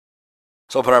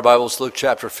Let's open our Bibles to Luke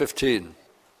chapter 15.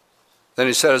 Then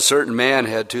he said, a certain man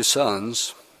had 2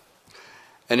 sons,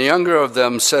 and the younger of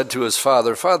them said to his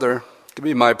father, Father, give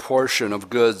me my portion of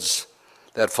goods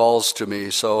that falls to me.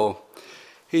 So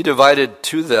he divided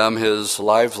to them his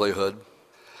livelihood.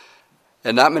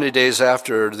 And not many days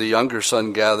after, the younger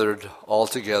son gathered all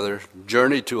together,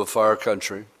 journeyed to a far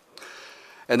country,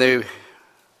 and they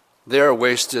there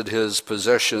wasted his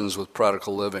possessions with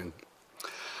prodigal living.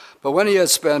 But when he had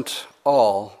spent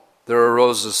all, there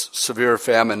arose a severe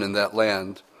famine in that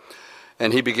land,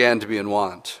 and he began to be in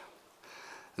want.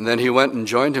 And then he went and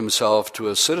joined himself to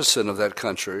a citizen of that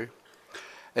country,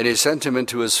 and he sent him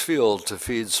into his field to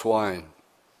feed swine.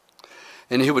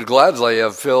 And he would gladly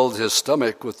have filled his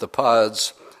stomach with the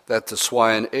pods that the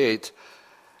swine ate,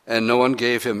 and no one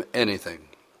gave him anything.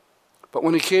 But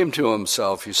when he came to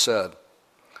himself, he said,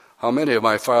 How many of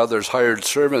my father's hired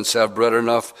servants have bread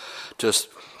enough to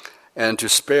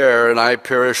spare, and I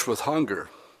perish with hunger?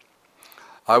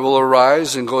 I will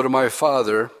arise and go to my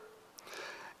father,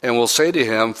 and will say to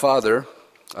him, Father,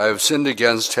 I have sinned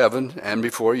against heaven and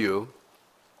before you,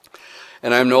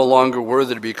 and I am no longer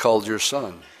worthy to be called your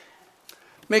son.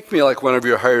 Make me like one of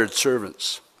your hired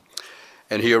servants.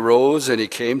 And he arose and he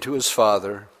came to his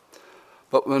father.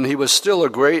 But when he was still a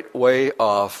great way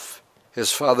off,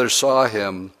 his father saw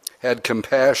him, had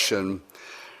compassion,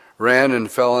 ran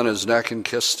and fell on his neck and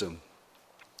kissed him.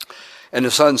 And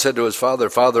the son said to his father,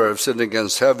 Father, I have sinned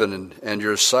against heaven and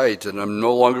your sight, and I am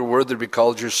no longer worthy to be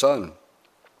called your son.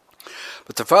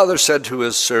 But the father said to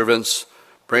his servants,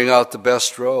 Bring out the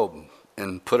best robe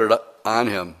and put it on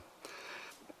him.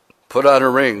 Put on a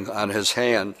ring on his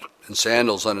hand and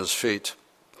sandals on his feet.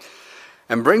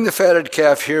 And bring the fatted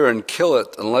calf here and kill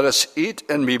it, and let us eat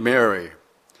and be merry.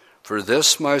 For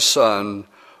this my son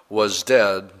was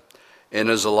dead and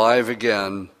is alive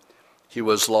again. He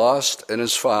was lost and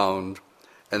is found,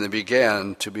 and they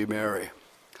began to be merry.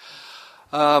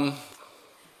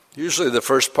 Usually the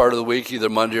first part of the week, either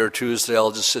Monday or Tuesday,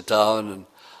 I'll just sit down and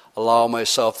allow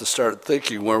myself to start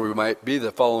thinking where we might be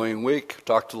the following week,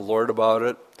 talk to the Lord about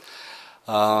it,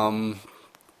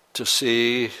 to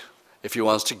see if he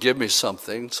wants to give me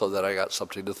something so that I got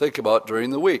something to think about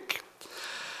during the week.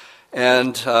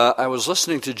 And I was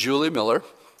listening to Julie Miller,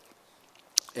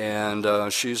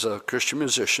 and she's a Christian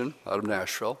musician out of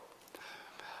Nashville.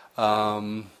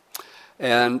 And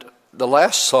the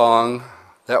last song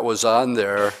that was on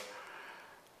there,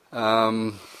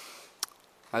 I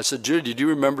said, Judy, do you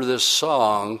remember this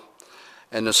song?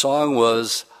 And the song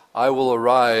was, I will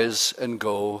arise and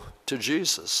go to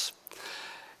Jesus.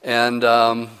 And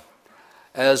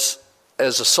as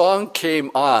the song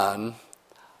came on,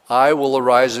 I will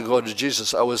arise and go to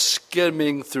Jesus, I was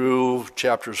skimming through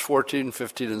chapters 14,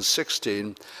 15, and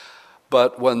 16.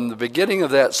 But when the beginning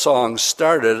of that song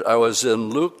started, I was in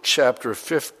Luke chapter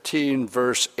 15,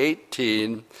 verse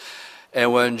 18.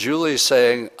 And when Julie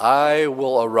sang, I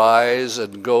will arise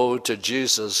and go to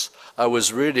Jesus, I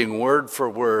was reading word for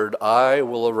word, I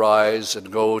will arise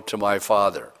and go to my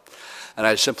Father. And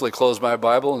I simply closed my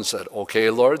Bible and said, okay,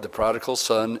 Lord, the prodigal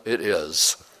son it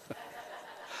is.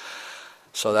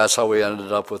 So that's how we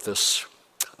ended up with this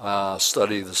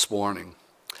study this morning.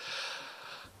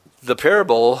 The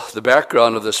parable, the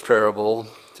background of this parable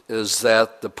is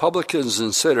that the publicans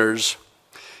and sinners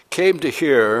came to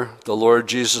hear the Lord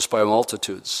Jesus by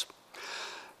multitudes.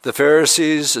 The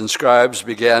Pharisees and scribes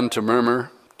began to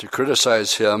murmur, to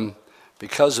criticize him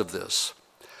because of this.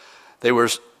 They were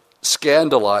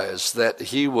scandalized that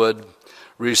he would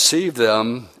receive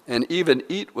them and even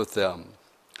eat with them.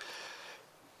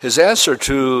 His answer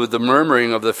to the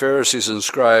murmuring of the Pharisees and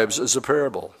scribes is a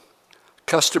parable.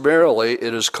 Customarily,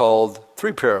 it is called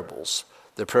 3 parables: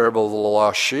 the parable of the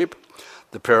lost sheep,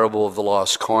 the parable of the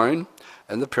lost coin,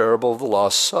 and the parable of the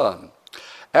lost son.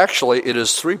 Actually, it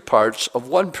is 3 parts of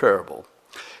one parable.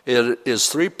 It is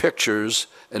 3 pictures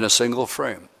in a single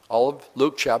frame. All of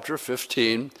Luke chapter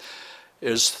 15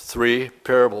 is 3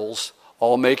 parables,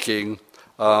 all making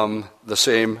the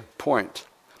same point.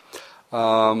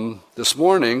 This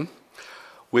morning,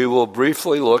 we will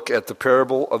briefly look at the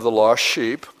parable of the lost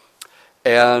sheep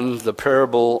and the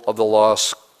parable of the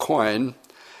lost coin,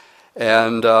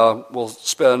 and we'll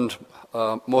spend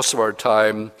most of our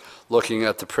time looking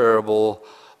at the parable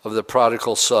of the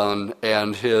prodigal son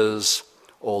and his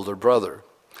older brother.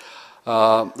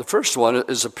 The first one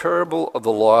is a parable of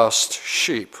the lost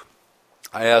sheep.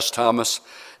 I asked Thomas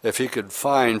if he could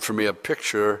find for me a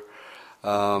picture.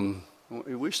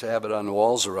 We used to have it on the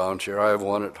walls around here. I have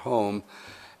one at home,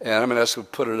 and I'm going to ask him to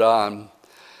put it on.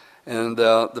 And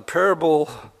the parable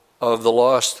of the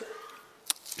lost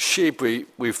sheep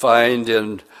we find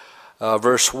in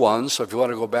verse 1. So if you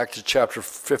want to go back to chapter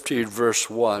 15, verse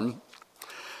 1,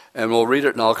 and we'll read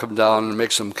it and I'll come down and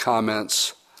make some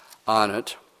comments on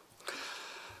it.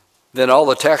 Then all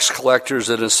the tax collectors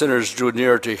and the sinners drew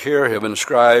near to hear him, and the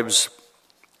scribes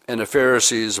and the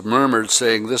Pharisees murmured,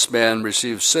 saying, "This man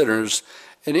receives sinners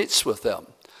and eats with them."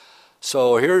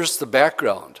 So here's the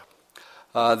background.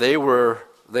 They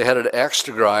had an axe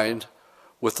to grind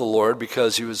with the Lord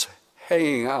because he was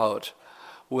hanging out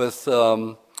with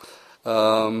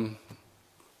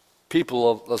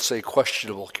people of, let's say,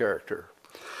 questionable character.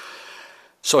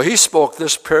 So he spoke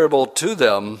this parable to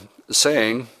them,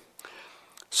 saying,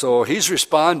 so he's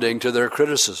responding to their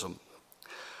criticism.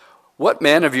 "What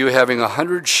man of you, having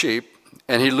 100 sheep,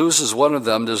 and he loses one of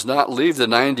them, does not leave the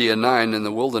 99 in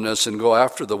the wilderness and go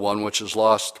after the one which is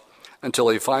lost until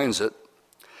he finds it?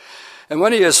 And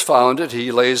when he has found it,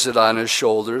 he lays it on his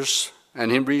shoulders,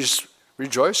 and he's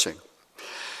rejoicing.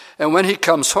 And when he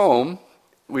comes home,"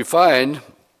 we find,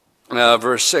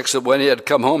 verse 6, "that when he had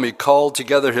come home, he called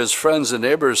together his friends and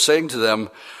neighbors, saying to them,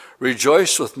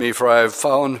 'Rejoice with me, for I have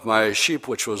found my sheep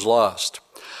which was lost.'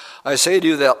 I say to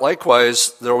you that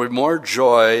likewise there will be more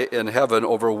joy in heaven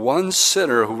over one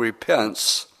sinner who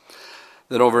repents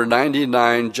than over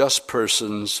 99 just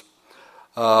persons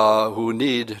who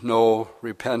need no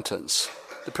repentance."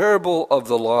 The parable of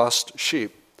the lost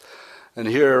sheep. And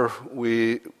here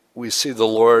we see the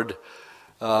Lord,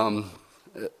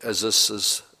 as this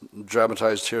is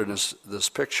dramatized here in this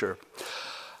picture.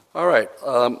 All right,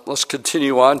 let's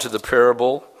continue on to the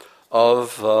parable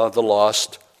of the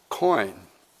lost coin,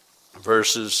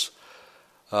 verses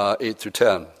 8 through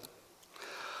 10.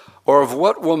 "Or of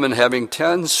what woman, having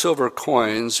 10 silver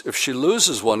coins, if she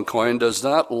loses one coin, does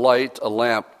not light a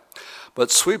lamp,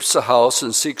 but sweeps the house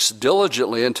and seeks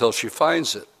diligently until she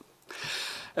finds it?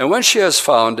 And when she has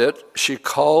found it, she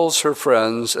calls her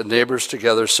friends and neighbors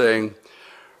together, saying,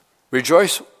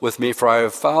 'Rejoice with me, for I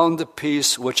have found the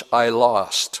piece which I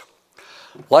lost.'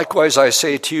 Likewise, I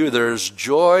say to you, there is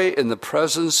joy in the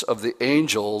presence of the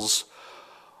angels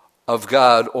of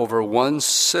God over one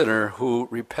sinner who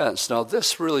repents." Now,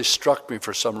 this really struck me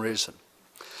for some reason,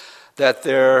 that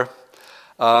there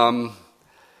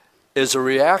is a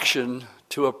reaction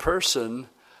to a person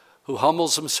who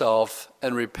humbles himself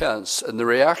and repents, and the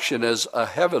reaction is a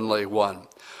heavenly one.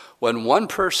 When one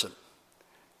person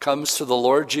comes to the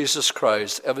Lord Jesus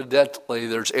Christ, evidently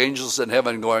there's angels in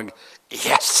heaven going,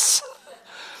 "Yes!"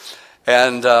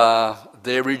 And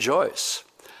they rejoice,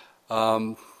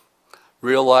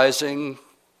 realizing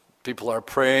people are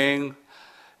praying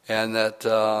and that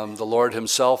the Lord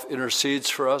himself intercedes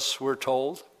for us, we're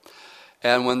told.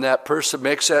 And when that person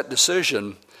makes that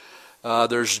decision,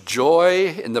 there's joy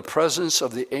in the presence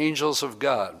of the angels of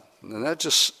God. And that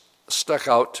just stuck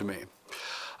out to me.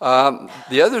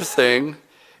 The other thing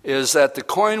is that the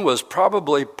coin was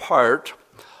probably part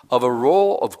of a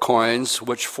roll of coins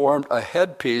which formed a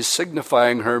headpiece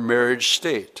signifying her marriage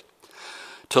state.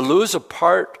 To lose a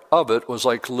part of it was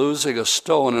like losing a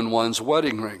stone in one's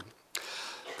wedding ring.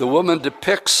 The woman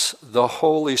depicts the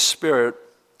Holy Spirit,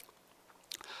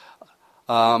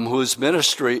 whose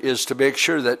ministry is to make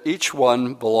sure that each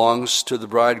one belongs to the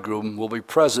bridegroom, will be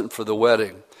present for the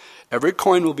wedding. Every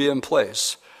coin will be in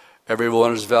place.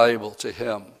 Everyone is valuable to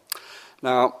him.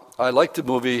 Now, I like the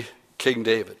movie King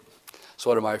David. It's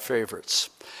one of my favorites.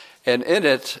 And in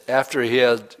it, after he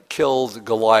had killed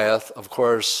Goliath, of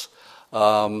course,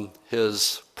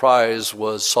 his prize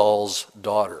was Saul's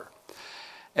daughter.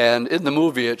 And in the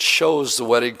movie, it shows the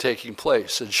wedding taking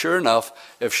place. And sure enough,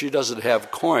 if she doesn't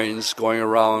have coins going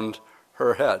around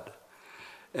her head.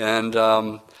 And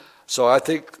so I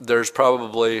think there's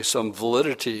probably some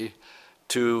validity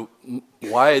to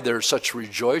why there's such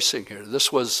rejoicing here.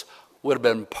 This would have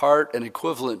been part and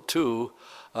equivalent to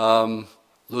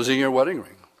losing your wedding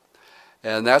ring.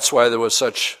 And that's why there was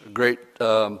such great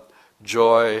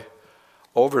joy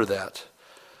over that.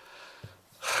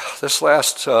 This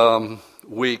last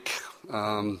week,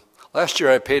 last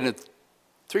year I painted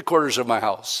 3/4 of my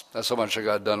house. That's how much I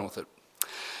got done with it.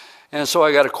 And so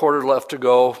I got a quarter left to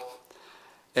go.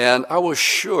 And I was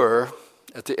sure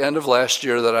at the end of last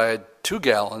year that I had 2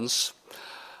 gallons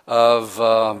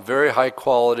of very high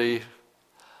quality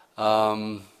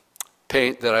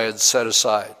paint that I had set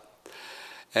aside.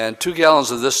 And 2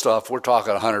 gallons of this stuff, we're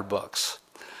talking $100.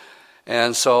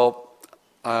 And so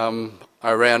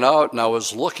I ran out and I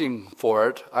was looking for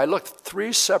it. I looked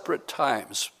 3 separate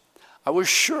times. I was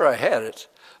sure I had it,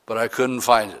 but I couldn't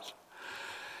find it.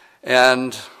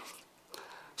 And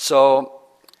so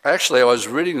actually I was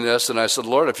reading this and I said,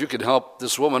 Lord, if you can help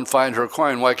this woman find her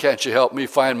coin, why can't you help me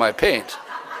find my paint?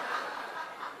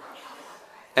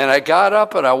 And I got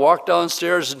up and I walked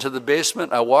downstairs into the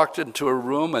basement. I walked into a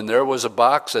room and there was a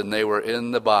box and they were in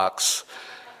the box.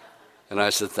 And I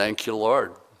said, thank you,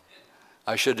 Lord.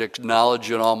 I should acknowledge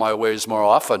you in all my ways more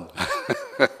often.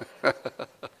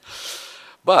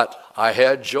 But I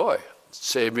had joy. It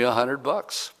saved me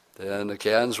 $100. And the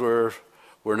cans were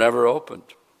never opened.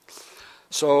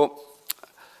 So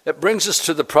it brings us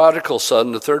to the prodigal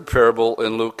son, the third parable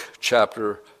in Luke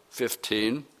chapter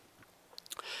 15.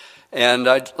 And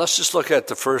let's just look at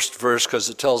the first verse because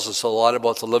it tells us a lot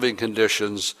about the living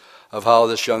conditions of how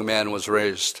this young man was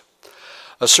raised.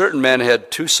 A certain man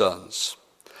had 2 sons.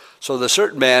 So the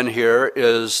certain man here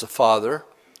is the father.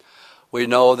 We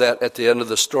know that at the end of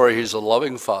the story he's a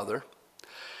loving father.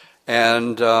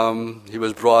 And he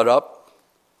was brought up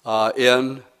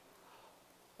in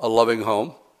a loving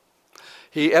home.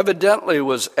 He evidently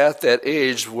was at that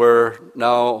age where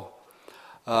now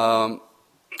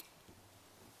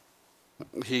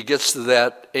he gets to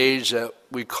that age that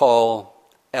we call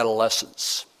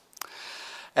adolescence.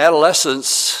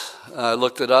 Adolescence, I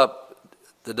looked it up,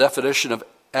 the definition of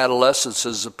adolescence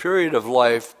is a period of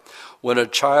life when a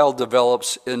child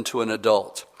develops into an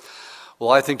adult.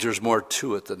 Well, I think there's more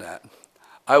to it than that.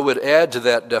 I would add to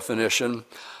that definition,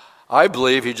 I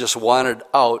believe he just wanted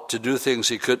out to do things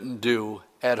he couldn't do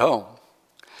at home.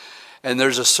 And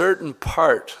there's a certain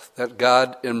part that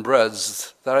God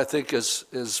inbreds that I think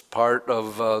is part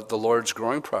of the Lord's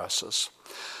growing process.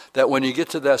 That when you get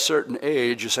to that certain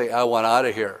age, you say, I want out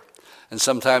of here. And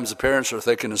sometimes the parents are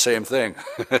thinking the same thing.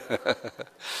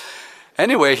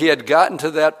 Anyway, he had gotten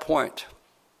to that point.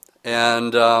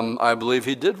 And I believe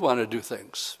he did want to do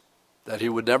things that he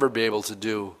would never be able to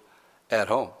do at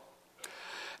home.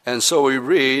 And so we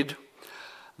read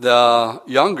the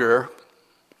younger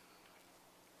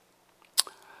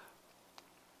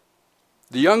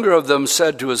of them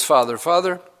said to his father,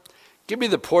 Father, give me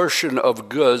the portion of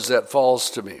goods that falls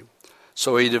to me.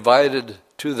 So he divided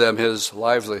to them his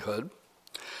livelihood.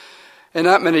 And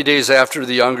not many days after,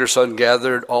 the younger son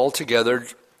gathered all together,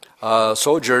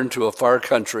 sojourned to a far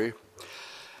country,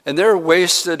 and there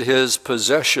wasted his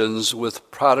possessions with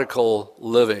prodigal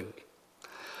living.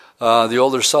 The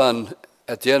older son,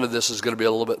 at the end of this, is going to be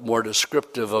a little bit more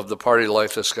descriptive of the party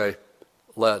life this guy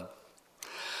led.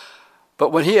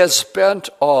 But when he had spent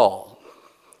all,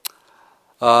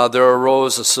 there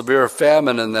arose a severe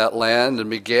famine in that land and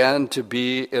began to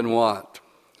be in want.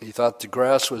 He thought the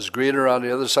grass was greener on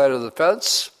the other side of the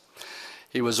fence.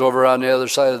 He was over on the other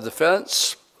side of the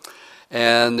fence,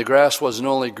 and the grass wasn't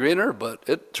only greener, but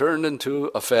it turned into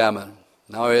a famine.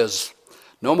 Now he has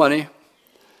no money,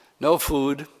 no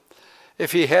food.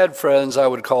 If he had friends, I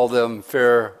would call them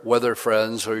fair weather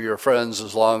friends, or your friends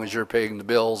as long as you're paying the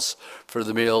bills for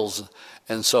the meals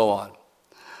and so on.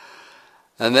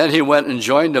 And then he went and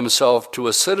joined himself to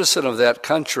a citizen of that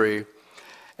country,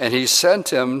 and he sent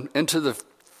him into the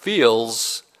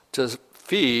fields to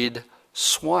feed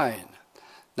swine.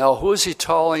 Now, who is he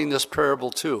telling this parable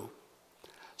to?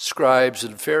 Scribes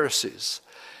and Pharisees.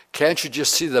 Can't you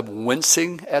just see them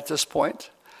wincing at this point?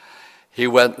 He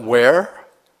went where?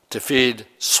 To feed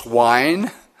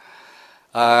swine?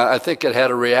 I think it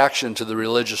had a reaction to the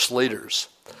religious leaders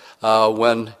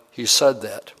when he said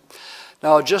that.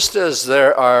 Now, just as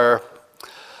there are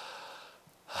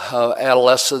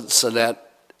adolescents and that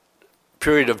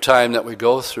period of time that we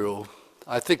go through,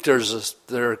 I think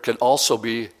there can also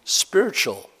be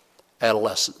spiritual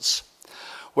adolescence,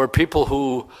 where people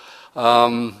who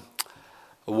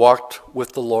walked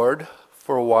with the Lord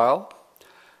for a while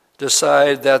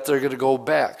decide that they're going to go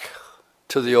back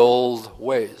to the old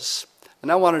ways.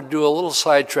 And I want to do a little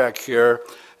sidetrack here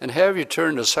and have you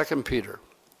turn to 2 Peter.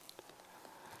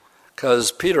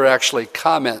 Because Peter actually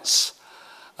comments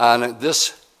on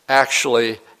this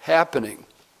actually happening.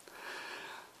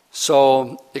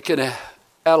 So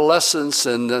adolescence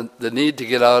and the need to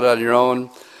get out on your own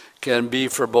can be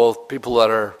for both people that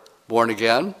are born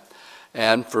again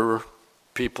and for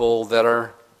people that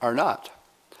are not.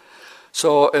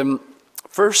 So in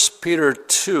 1 Peter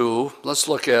 2, let's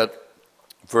look at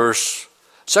 2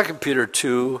 Peter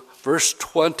 2, verse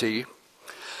 20.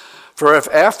 For if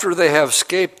after they have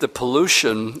escaped the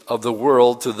pollution of the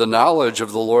world through the knowledge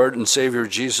of the Lord and Savior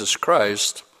Jesus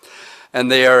Christ, and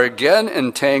they are again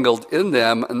entangled in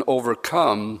them and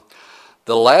overcome,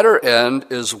 the latter end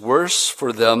is worse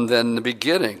for them than the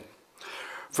beginning.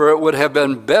 For it would have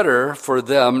been better for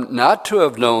them not to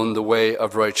have known the way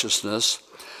of righteousness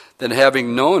than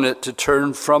having known it to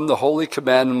turn from the holy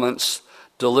commandments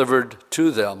delivered to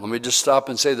them. Let me just stop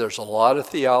and say there's a lot of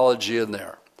theology in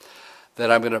there that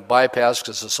I'm going to bypass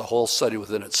because it's a whole study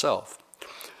within itself.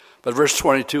 But verse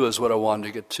 22 is what I wanted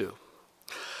to get to.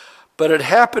 But it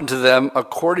happened to them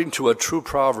according to a true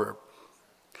proverb.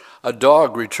 A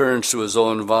dog returns to his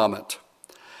own vomit,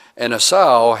 and a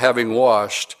sow, having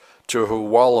washed, to her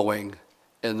wallowing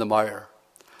in the mire.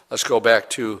 Let's go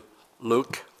back to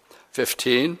Luke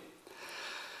 15.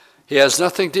 He has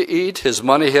nothing to eat. His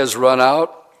money has run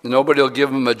out. Nobody will give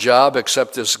him a job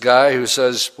except this guy who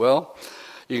says, well,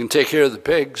 you can take care of the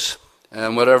pigs,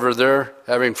 and whatever they're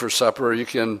having for supper, you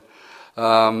can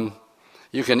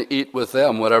eat with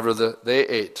them, whatever they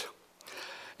ate.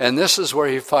 And this is where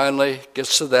he finally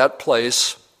gets to that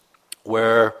place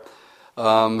where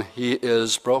he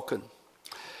is broken.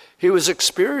 He was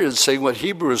experiencing what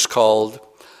Hebrews called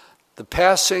the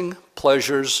passing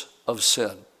pleasures of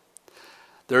sin.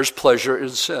 There's pleasure in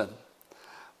sin.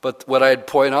 But what I'd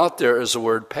point out there is the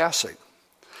word passing.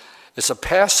 It's a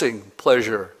passing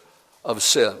pleasure of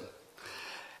sin.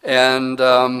 And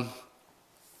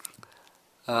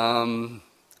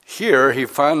here he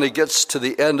finally gets to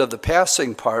the end of the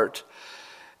passing part,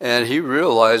 and he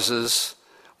realizes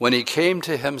when he came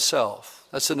to himself.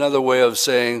 That's another way of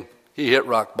saying he hit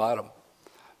rock bottom.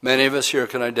 Many of us here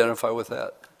can identify with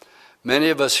that. Many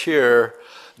of us here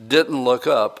didn't look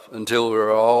up until we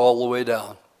were all the way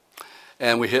down,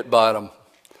 and we hit bottom.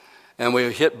 And when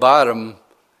we hit bottom,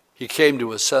 he came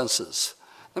to his senses.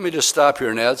 Let me just stop here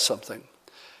and add something.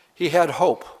 He had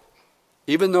hope,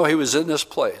 even though he was in this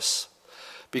place,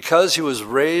 because he was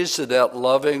raised in that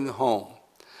loving home.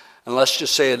 And let's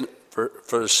just say, for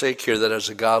the sake here, that it's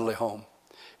a godly home.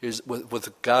 He's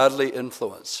with godly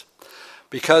influence.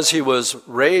 Because he was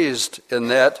raised in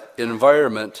that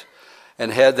environment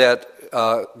and had that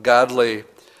godly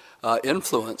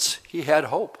influence, he had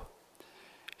hope.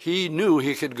 He knew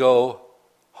he could go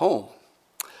home.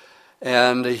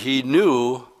 And he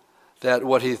knew that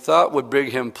what he thought would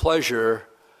bring him pleasure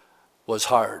was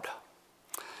hard.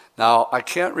 Now, I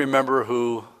can't remember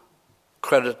who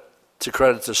to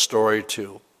credit the story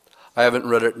to. I haven't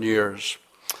read it in years.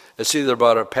 It's either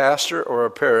about a pastor or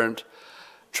a parent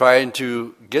trying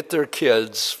to get their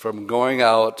kids from going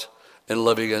out and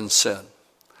living in sin.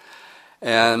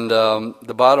 And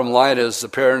the bottom line is the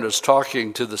parent is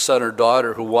talking to the son or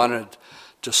daughter who wanted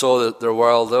to sow their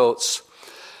wild oats.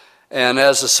 And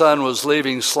as the son was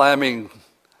leaving, slamming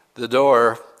the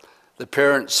door, the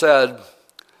parent said,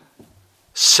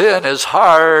 "Sin is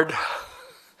hard."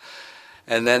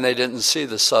 And then they didn't see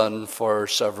the son for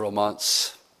several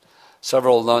months.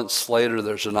 Several months later,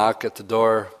 there's a knock at the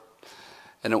door,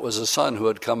 and it was the son who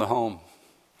had come home.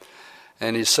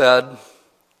 And he said,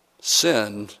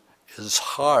 "Sin is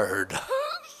hard."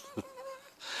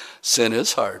 Sin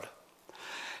is hard.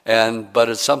 But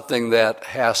it's something that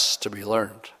has to be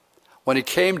learned. When he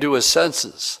came to his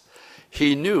senses,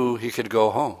 he knew he could go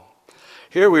home.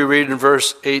 Here we read in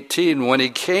verse 18, when he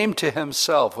came to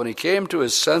himself, when he came to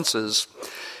his senses,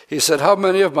 he said, "How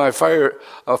many of my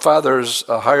father's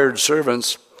hired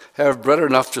servants have bread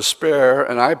enough to spare,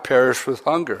 and I perish with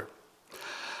hunger?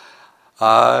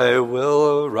 I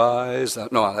will arise."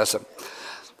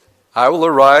 I will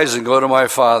arise and go to my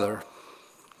father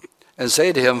and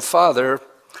say to him, "Father,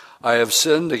 I have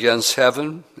sinned against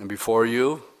heaven and before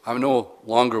you. I'm no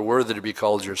longer worthy to be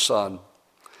called your son.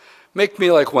 Make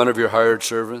me like one of your hired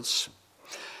servants."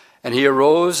 And he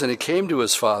arose and he came to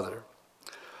his father.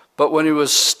 But when he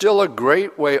was still a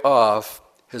great way off,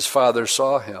 his father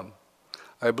saw him.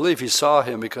 I believe he saw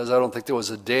him because I don't think there was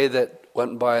a day that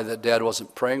went by that dad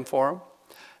wasn't praying for him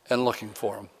and looking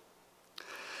for him.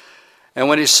 And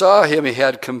when he saw him, he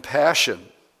had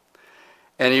compassion.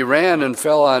 And he ran and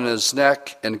fell on his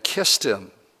neck and kissed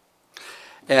him.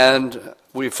 And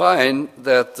we find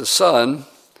that the son,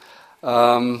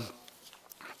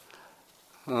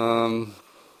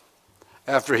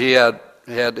 after he had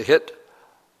hit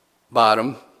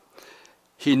bottom,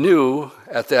 he knew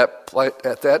at that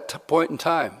point in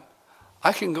time,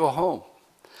 I can go home.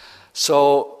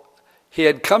 So he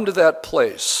had come to that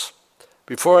place.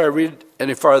 Before I read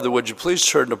any farther, would you please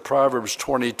turn to Proverbs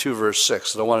 22, verse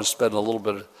 6. And I want to spend a little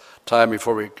bit of time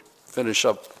before we finish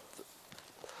up.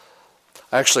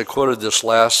 I actually quoted this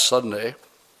last Sunday.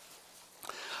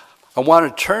 I want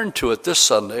to turn to it this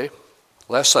Sunday.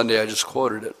 Last Sunday I just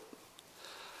quoted it.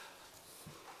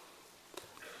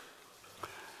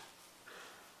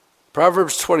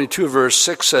 Proverbs 22, verse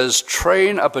 6 says,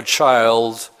 "Train up a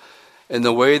child in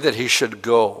the way that he should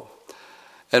go,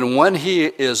 and when he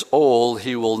is old,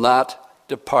 he will not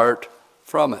depart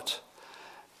from it."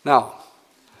 Now,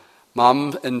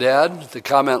 Mom and Dad, the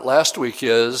comment last week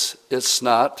is, it's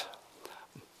not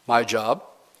my job.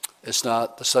 It's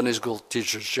not the Sunday school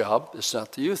teacher's job. It's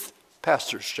not the youth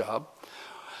pastor's job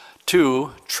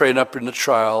to train up in the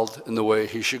child in the way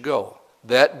he should go.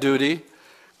 that duty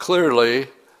clearly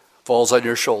falls on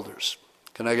your shoulders.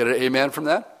 Can I get an amen from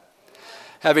that?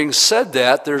 Having said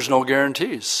that, there's no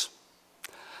guarantees.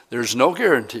 There's no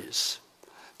guarantees.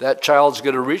 That child's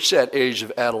going to reach that age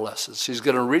of adolescence. He's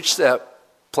going to reach that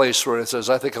place where he says,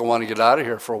 I think I want to get out of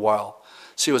here for a while,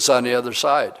 see what's on the other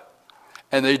side.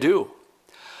 And they do.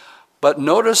 But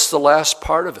notice the last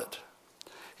part of it.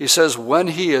 He says, when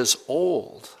he is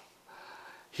old,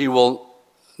 he will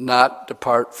not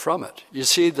depart from it. You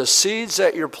see, the seeds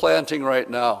that you're planting right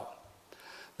now,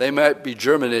 they might be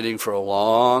germinating for a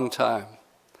long time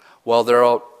while they're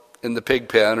out in the pig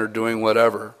pen or doing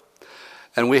whatever.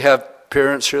 And we have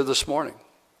parents here this morning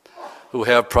who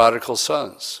have prodigal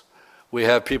sons. We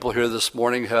have people here this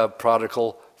morning who have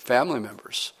prodigal family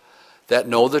members that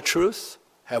know the truth,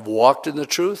 have walked in the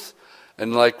truth,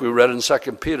 and like we read in 2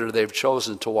 Peter, they've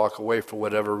chosen to walk away for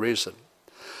whatever reason.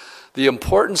 The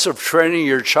importance of training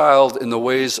your child in the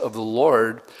ways of the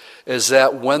Lord is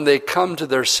that when they come to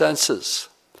their senses,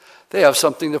 they have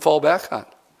something to fall back on.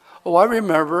 Oh, I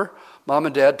remember Mom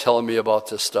and Dad telling me about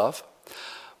this stuff.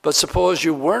 But suppose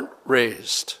you weren't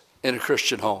raised in a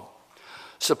Christian home.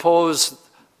 Suppose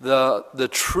the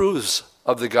truths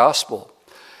of the gospel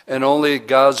and only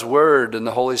God's word and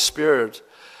the Holy Spirit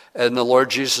and the Lord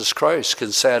Jesus Christ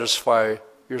can satisfy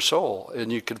your soul,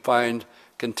 and you can find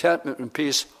contentment and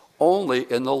peace only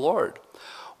in the Lord.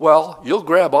 Well, you'll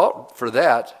grab out for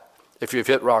that if you've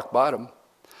hit rock bottom,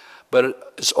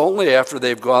 but it's only after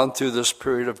they've gone through this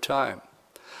period of time.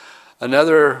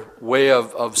 Another way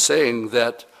of saying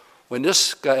that when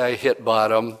this guy hit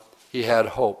bottom, he had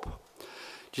hope.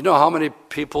 Do you know how many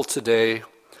people today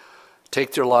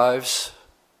take their lives?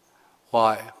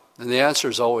 Why? And the answer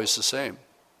is always the same.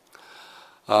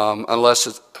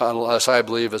 Unless I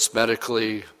believe it's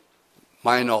medically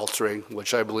mind-altering,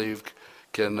 which I believe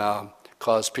can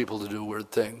cause people to do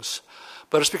weird things.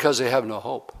 But it's because they have no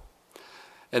hope.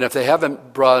 And if they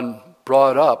haven't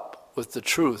brought up with the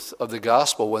truth of the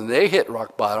gospel, when they hit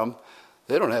rock bottom,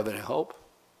 they don't have any hope.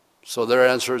 So their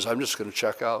answer is, I'm just going to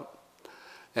check out.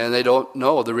 And they don't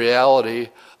know the reality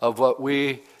of what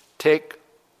we take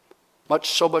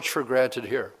so much for granted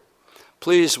here.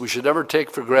 Please, we should never take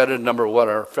for granted, number one,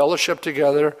 our fellowship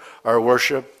together, our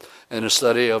worship, and the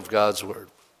study of God's word.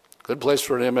 Good place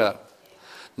for an amen.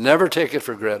 Never take it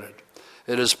for granted.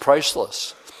 It is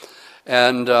priceless.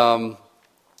 And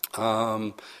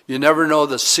you never know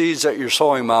the seeds that you're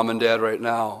sowing, Mom and Dad, right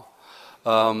now,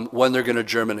 when they're going to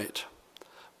germinate.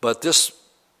 But this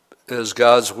is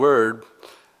God's word.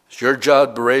 It's your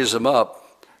job to raise them up.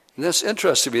 And it's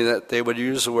interesting to me that they would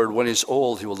use the word, when he's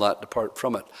old, he will not depart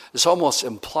from it. It's almost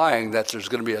implying that there's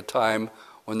going to be a time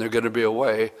when they're going to be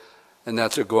away and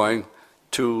that they're going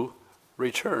to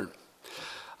return.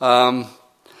 On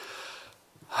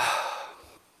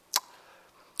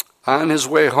his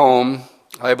way home,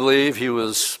 I believe he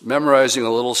was memorizing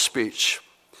a little speech.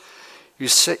 You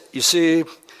see,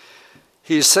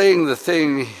 he's saying the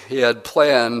thing he had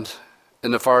planned in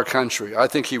the far country. I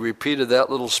think he repeated that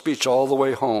little speech all the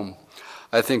way home.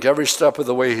 I think every step of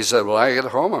the way he said, when I get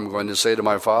home, I'm going to say to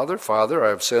my father, Father, I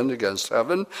have sinned against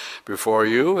heaven before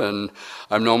you, and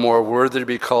I'm no more worthy to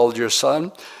be called your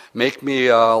son. Make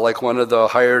me like one of the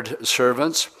hired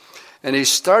servants. And he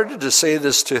started to say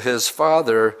this to his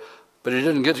father, but he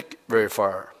didn't get very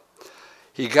far.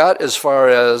 He got as far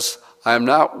as, I'm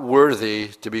not worthy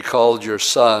to be called your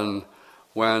son,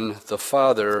 when the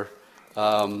father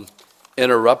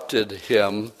interrupted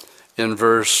him in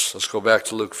verse, let's go back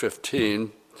to Luke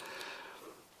 15.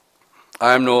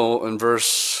 In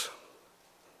verse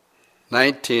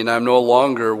 19, I'm no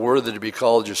longer worthy to be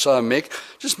called your son.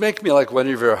 Just make me like one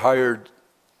of your hired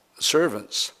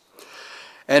servants.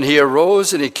 And he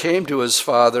arose and he came to his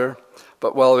father,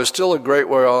 but while he was still a great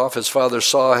way off, his father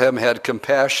saw him, had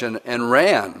compassion, and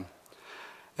ran,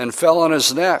 and fell on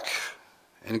his neck,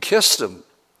 and kissed him.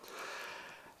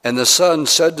 And the son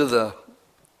said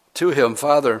to him,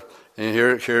 Father, and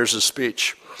here's his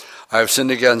speech, I have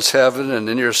sinned against heaven and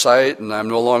in your sight, and I'm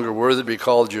no longer worthy to be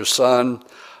called your son.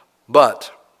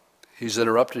 But, he's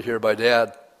interrupted here by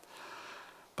Dad,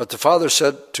 but the father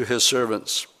said to his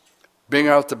servants, bring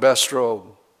out the best robe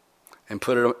and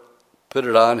put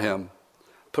it on him.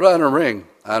 Put on a ring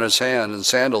on his hand and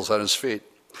sandals on his feet.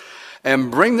 And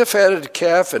bring the fatted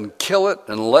calf and kill it,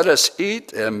 and let us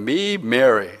eat and be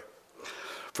merry.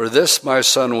 For this my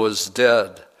son was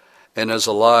dead and is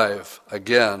alive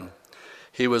again.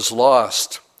 He was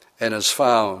lost and is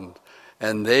found.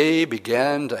 And they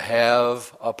began to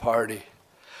have a party.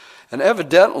 And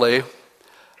evidently,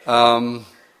 it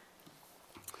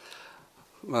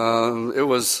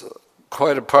was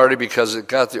quite a party because it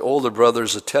got the older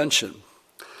brother's attention.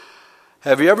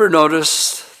 Have you ever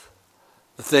noticed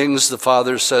the things the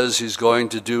Father says he's going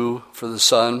to do for the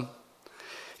Son?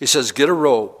 He says, get a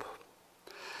robe.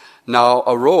 Now,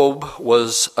 a robe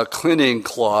was a cleaning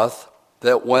cloth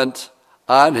that went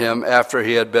on him after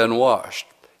he had been washed.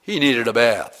 He needed a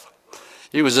bath.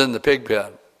 He was in the pig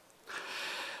pen.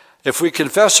 If we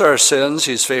confess our sins,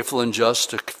 he's faithful and just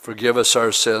to forgive us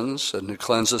our sins and to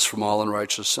cleanse us from all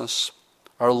unrighteousness.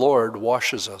 Our Lord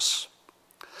washes us.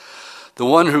 The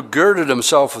one who girded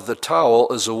himself with a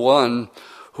towel is the one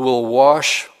who will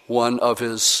wash one of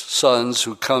his sons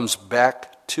who comes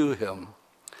back to him.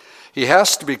 He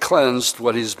has to be cleansed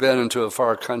when he's been into a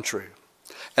far country.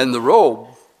 And the robe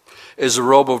is a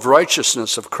robe of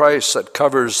righteousness of Christ that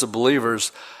covers the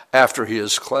believers after he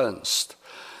is cleansed.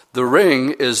 The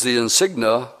ring is the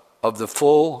insignia of the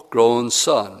full-grown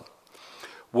son,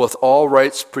 with all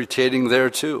rights pertaining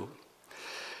thereto.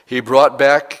 He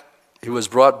was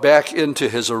brought back into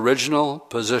his original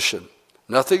position.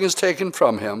 Nothing is taken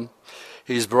from him.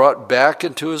 He's brought back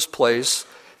into his place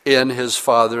in his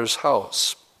Father's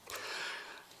house.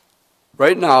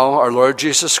 Right now, our Lord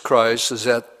Jesus Christ is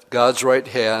at God's right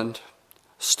hand,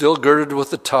 still girded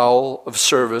with the towel of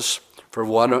service for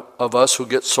one of us who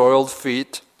get soiled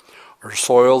feet or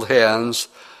soiled hands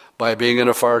by being in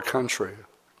a far country.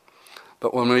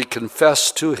 But when we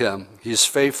confess to him, he's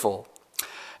faithful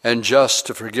and just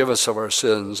to forgive us of our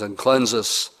sins and cleanse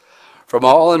us from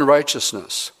all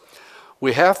unrighteousness.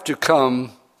 We have to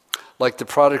come like the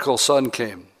prodigal son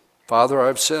came. Father,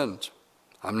 I've sinned.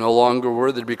 I'm no longer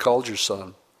worthy to be called your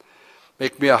son.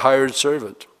 Make me a hired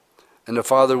servant. And the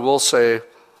father will say,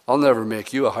 I'll never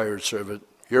make you a hired servant.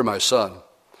 You're my son.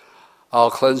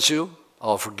 I'll cleanse you.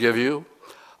 I'll forgive you.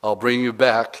 I'll bring you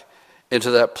back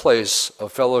into that place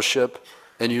of fellowship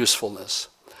and usefulness.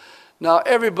 Now,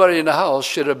 everybody in the house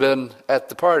should have been at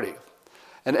the party,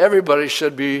 and everybody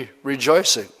should be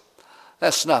rejoicing.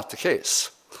 That's not the case.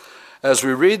 As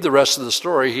we read the rest of the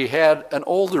story, he had an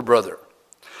older brother.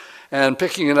 And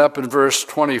picking it up in verse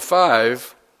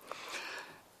 25,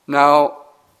 now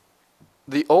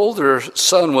the older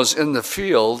son was in the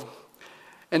field,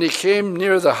 and he came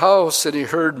near the house, and he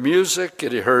heard music,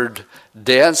 and he heard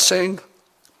dancing.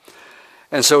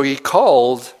 And so he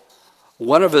called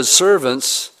one of his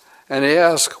servants, and he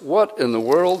asked, what in the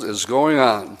world is going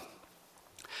on?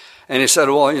 And he said,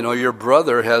 well, your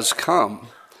brother has come.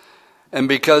 And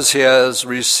because he has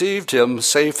received him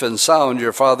safe and sound,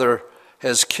 your father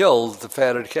has killed the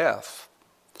fatted calf.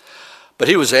 But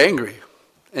he was angry,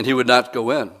 and he would not go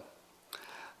in.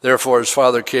 Therefore his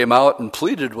father came out and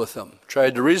pleaded with him,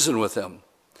 tried to reason with him.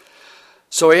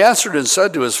 So he answered and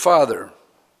said to his father,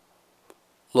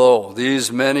 lo,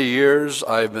 these many years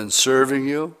I have been serving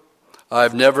you.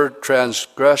 I've never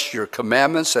transgressed your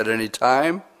commandments at any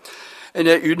time, and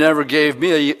yet you never gave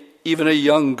me even a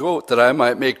young goat that I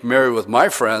might make merry with my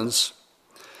friends.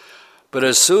 But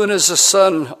as soon as the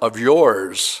son of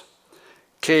yours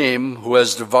came, who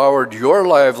has devoured your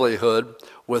livelihood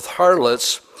with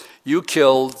harlots, you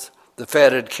killed the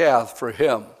fatted calf for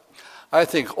him. I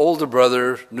think older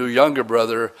brother knew younger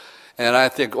brother, and I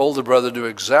think older brother knew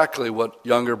exactly what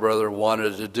younger brother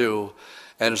wanted to do,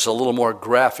 and it's a little more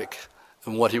graphic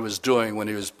than what he was doing when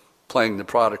he was playing the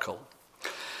prodigal.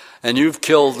 And you've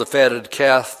killed the fatted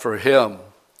calf for him.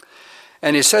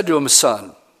 And he said to him,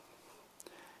 son,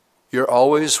 you're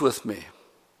always with me,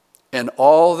 and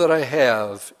all that I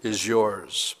have is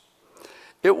yours.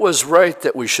 It was right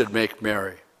that we should make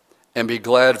merry and be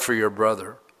glad for your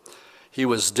brother. He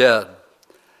was dead,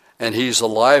 and he's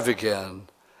alive again,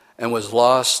 and was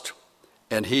lost,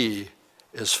 and he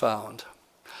is found.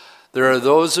 There are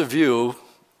those of you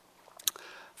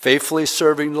faithfully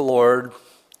serving the Lord,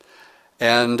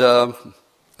 and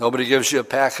nobody gives you a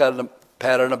pat on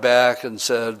the back and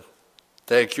said,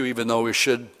 thank you, even though we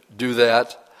should do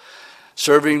that.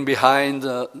 Serving behind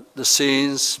the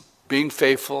scenes, being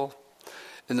faithful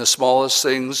in the smallest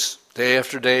things, day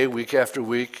after day, week after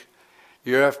week,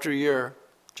 year after year,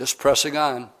 just pressing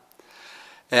on.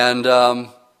 And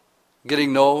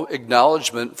getting no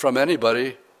acknowledgement from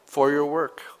anybody for your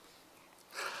work.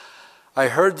 I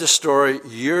heard this story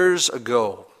years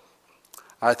ago.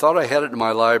 I thought I had it in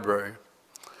my library.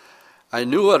 I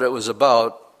knew what it was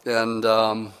about, and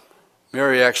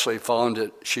Mary actually found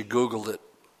it. She Googled it.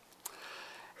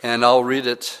 And I'll read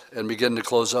it and begin to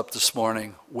close up this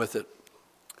morning with it.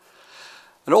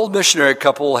 An old missionary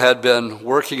couple had been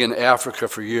working in Africa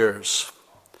for years,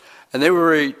 and they were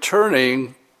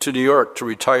returning to New York to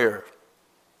retire.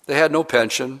 They had no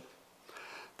pension.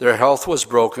 Their health was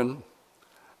broken.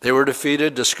 They were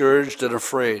defeated, discouraged, and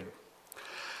afraid.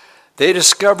 They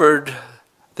discovered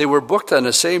they were booked on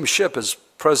the same ship as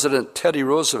President Teddy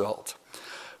Roosevelt,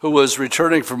 who was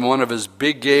returning from one of his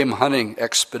big game hunting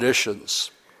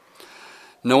expeditions.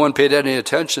 No one paid any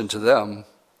attention to them.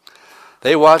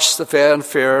 They watched the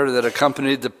fanfare that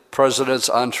accompanied the president's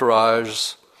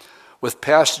entourage, with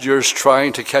passengers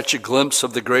trying to catch a glimpse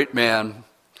of the great man.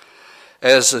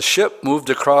 As the ship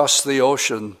moved across the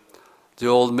ocean, the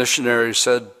old missionary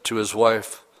said to his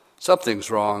wife, "Something's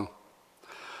wrong.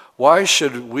 Why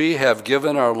should we have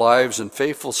given our lives in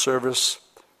faithful service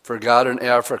for God in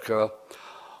Africa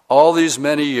all these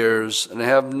many years and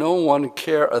have no one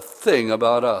care a thing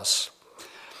about us?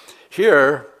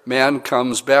 Here, man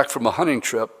comes back from a hunting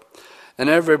trip, and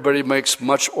everybody makes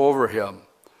much over him,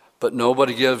 but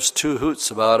nobody gives two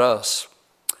hoots about us."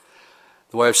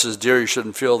 The wife says, "Dear, you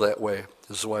shouldn't feel that way,"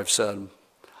 his wife said.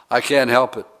 "I can't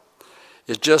help it.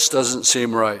 It just doesn't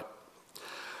seem right."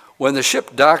 When the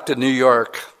ship docked in New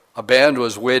York, a band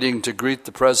was waiting to greet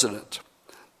the president.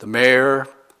 The mayor,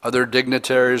 other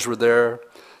dignitaries were there.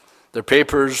 Their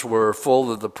papers were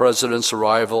full of the president's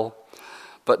arrival,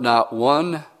 but not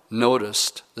one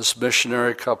noticed this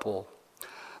missionary couple.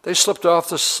 They slipped off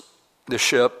the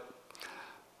ship,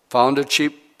 found a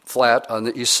cheap flat on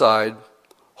the east side,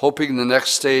 hoping the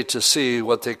next day to see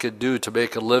what they could do to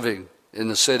make a living in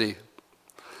the city.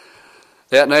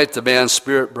 That night, the man's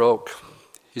spirit broke.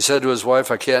 He said to his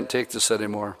wife, "I can't take this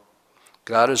anymore.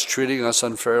 God is treating us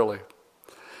unfairly."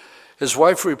 His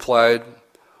wife replied,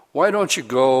 "Why don't you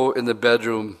go in the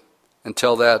bedroom and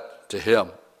tell that to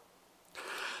him?"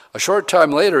 A short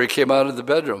time later, he came out of the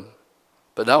bedroom,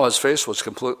 but now his face was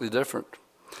completely different.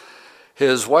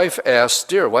 His wife asked,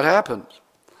 "Dear, what happened?"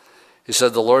 He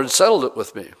said, "The Lord settled it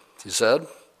with me," he said.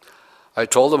 "I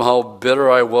told him how bitter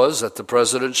I was that the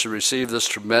president should receive this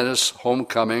tremendous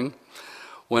homecoming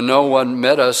when no one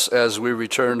met us as we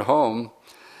returned home.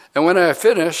 And when I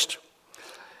finished,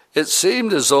 it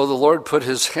seemed as though the Lord put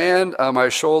his hand on my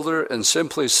shoulder and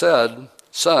simply said,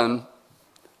 'Son,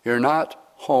 you're not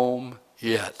home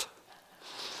yet.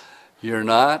 You're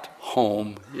not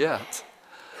home yet.'"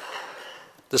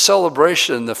 The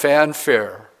celebration, the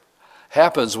fanfare,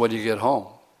 happens when you get home.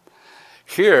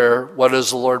 Here, what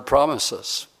does the Lord promise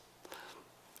us?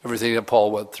 Everything that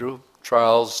Paul went through: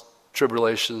 trials,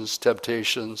 tribulations,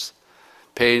 temptations,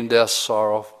 pain, death,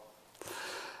 sorrow.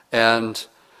 And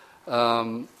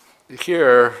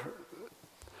here,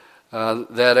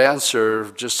 that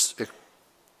answer just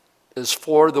is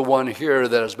for the one here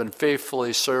that has been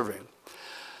faithfully serving.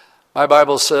 My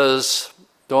Bible says,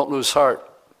 don't lose heart.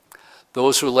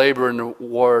 Those who labor in the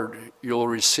reward, you'll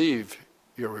receive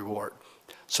your reward.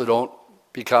 So don't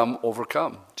become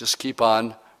overcome. Just keep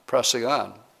on pressing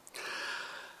on.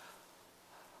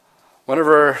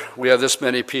 Whenever we have this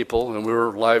many people, and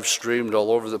we're live streamed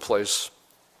all over the place,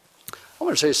 I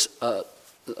want to say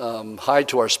hi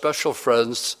to our special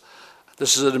friends.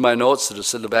 This is in my notes, and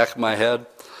it's in the back of my head,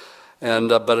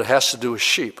 but it has to do with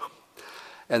sheep.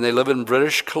 And they live in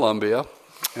British Columbia.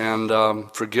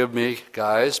 And forgive me,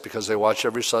 guys, because they watch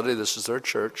every Sunday. This is their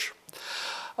church.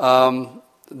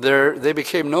 They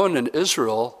became known in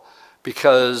Israel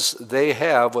because they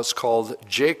have what's called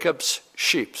Jacob's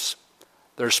sheep.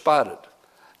 They're spotted.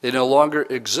 They no longer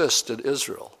exist in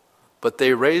Israel, but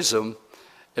they raise them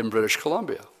in British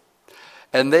Columbia.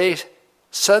 And they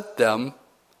sent them,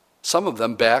 some of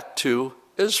them, back to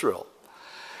Israel.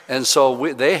 And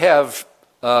so they have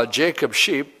Jacob's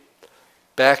sheep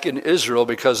back in Israel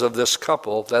because of this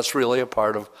couple. That's really a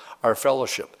part of our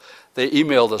fellowship. They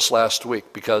emailed us last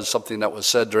week because something that was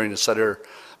said during the Seder,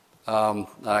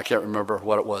 I can't remember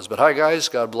what it was. But hi, guys.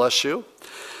 God bless you.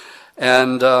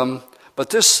 And but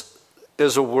this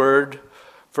is a word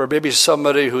for maybe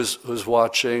somebody who's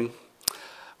watching,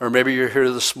 or maybe you're here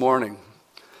this morning,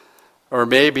 or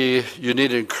maybe you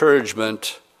need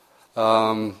encouragement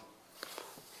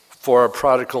for a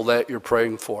prodigal that you're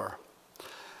praying for.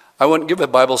 I wouldn't give a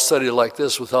Bible study like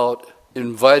this without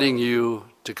inviting you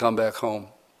to come back home.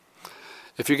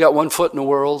 If you got one foot in the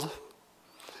world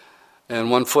and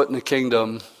one foot in the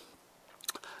kingdom,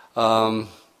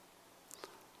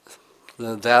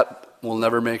 that will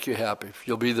never make you happy.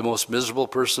 You'll be the most miserable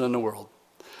person in the world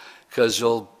because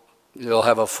you'll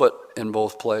have a foot in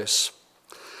both places.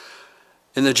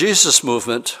 In the Jesus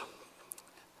movement,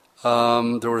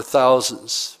 there were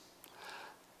thousands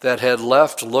that had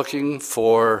left looking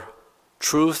for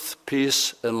truth,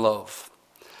 peace, and love.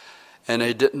 And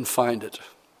they didn't find it,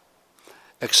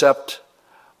 except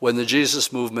when the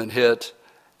Jesus movement hit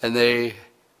and they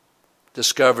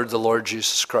discovered the Lord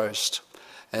Jesus Christ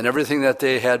and everything that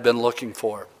they had been looking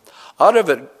for. Out of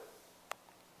it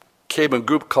came a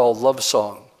group called Love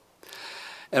Song.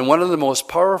 And one of the most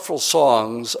powerful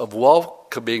songs of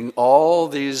welcoming all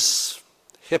these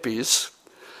hippies,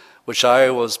 which I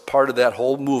was part of that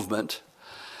whole movement,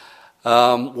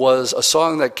 was a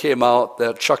song that came out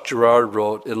that Chuck Girard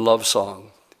wrote in Love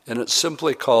Song. And it's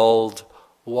simply called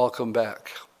Welcome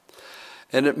Back.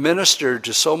 And it ministered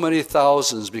to so many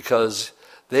thousands because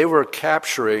they were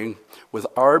capturing with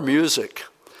our music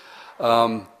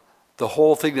the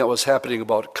whole thing that was happening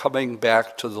about coming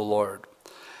back to the Lord.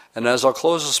 And as I'll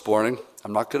close this morning,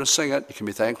 I'm not going to sing it. You can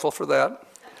be thankful for that.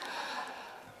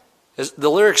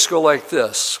 The lyrics go like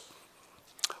this.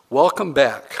 Welcome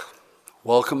back,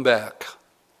 welcome back,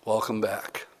 welcome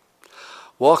back.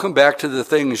 Welcome back to the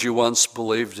things you once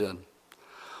believed in.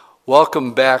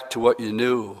 Welcome back to what you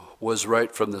knew was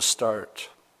right from the start.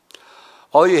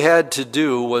 All you had to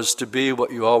do was to be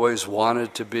what you always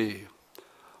wanted to be.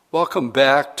 Welcome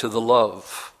back to the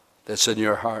love that's in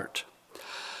your heart.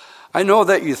 I know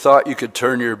that you thought you could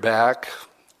turn your back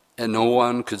and no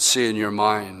one could see in your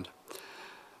mind.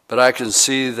 But I can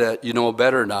see that you know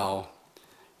better now.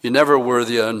 You never were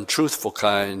the untruthful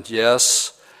kind,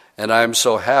 yes, and I'm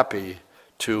so happy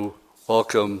to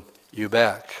welcome you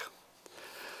back.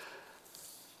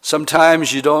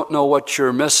 Sometimes you don't know what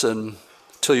you're missing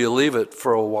till you leave it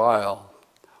for a while.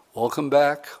 Welcome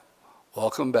back,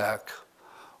 welcome back,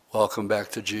 welcome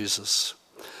back to Jesus.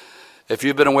 If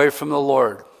you've been away from the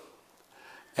Lord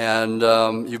and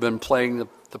you've been playing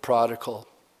the prodigal,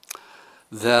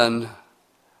 then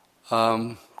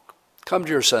come to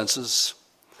your senses.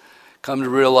 Come to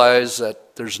realize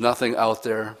that there's nothing out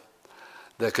there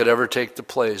that could ever take the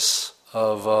place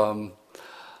of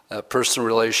that personal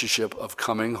relationship of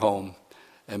coming home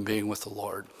and being with the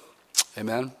Lord.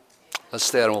 Amen? Let's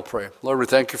stand and we'll pray. Lord, we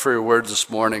thank you for your word this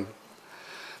morning.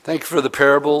 Thank you for the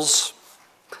parables.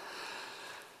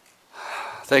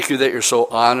 Thank you that you're so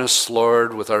honest,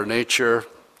 Lord, with our nature,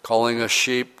 calling us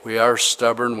sheep. We are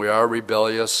stubborn, we are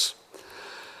rebellious,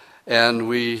 and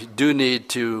we do need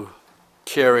to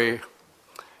carry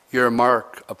your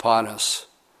mark upon us,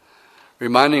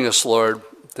 reminding us, Lord,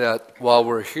 that while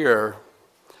we're here,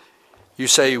 you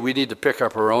say we need to pick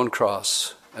up our own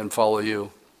cross and follow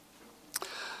you.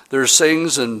 There's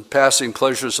things and passing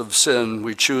pleasures of sin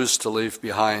we choose to leave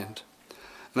behind.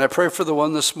 And I pray for the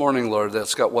one this morning, Lord,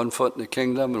 that's got 1 foot in the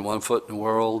kingdom and 1 foot in the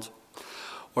world,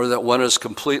 or that one is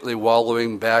completely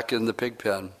wallowing back in the pig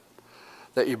pen,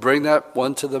 that you bring that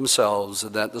one to themselves,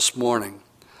 and that this morning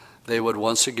they would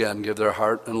once again give their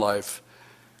heart and life,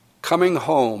 coming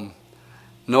home,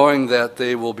 knowing that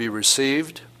they will be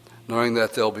received, knowing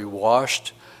that they'll be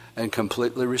washed and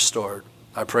completely restored.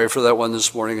 I pray for that one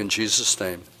this morning in Jesus'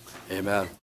 name. Amen.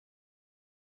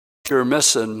 You're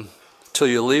missing till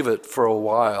you leave it for a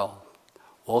while.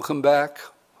 Welcome back,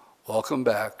 welcome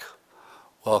back,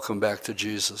 welcome back to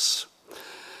Jesus.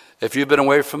 If you've been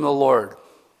away from the Lord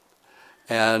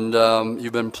and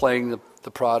you've been playing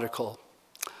the prodigal,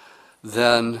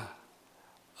 then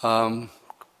come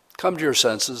to your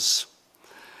senses.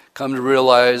 Come to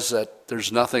realize that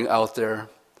there's nothing out there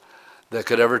that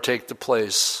could ever take the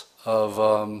place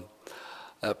of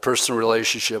that personal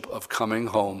relationship of coming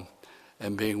home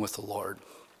and being with the Lord.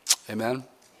 Amen?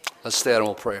 Let's stand and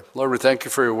we'll pray. Lord, we thank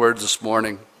you for your word this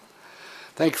morning.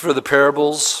 Thank you for the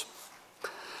parables.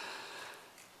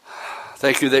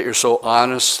 Thank you that you're so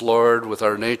honest, Lord, with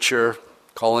our nature,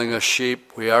 calling us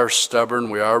sheep. We are stubborn,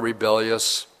 we are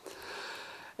rebellious,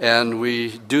 and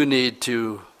we do need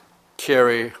to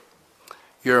carry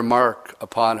your mark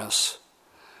upon us,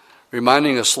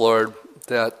 reminding us, Lord,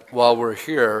 that while we're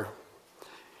here,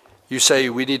 you say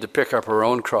we need to pick up our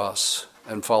own cross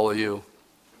and follow you.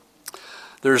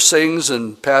 There's things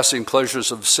and passing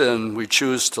pleasures of sin we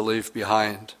choose to leave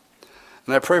behind.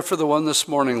 And I pray for the one this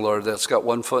morning, Lord, that's got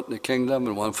 1 foot in the kingdom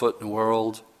and 1 foot in the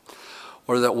world,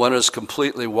 or that one is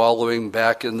completely wallowing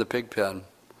back in the pig pen,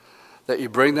 that you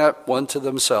bring that one to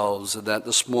themselves, and that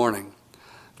this morning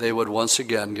they would once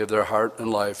again give their heart and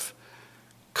life,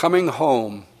 coming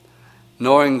home,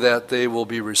 knowing that they will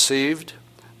be received,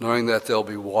 knowing that they'll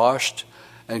be washed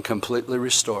and completely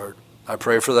restored. I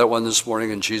pray for that one this morning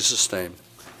in Jesus' name.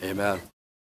 Amen.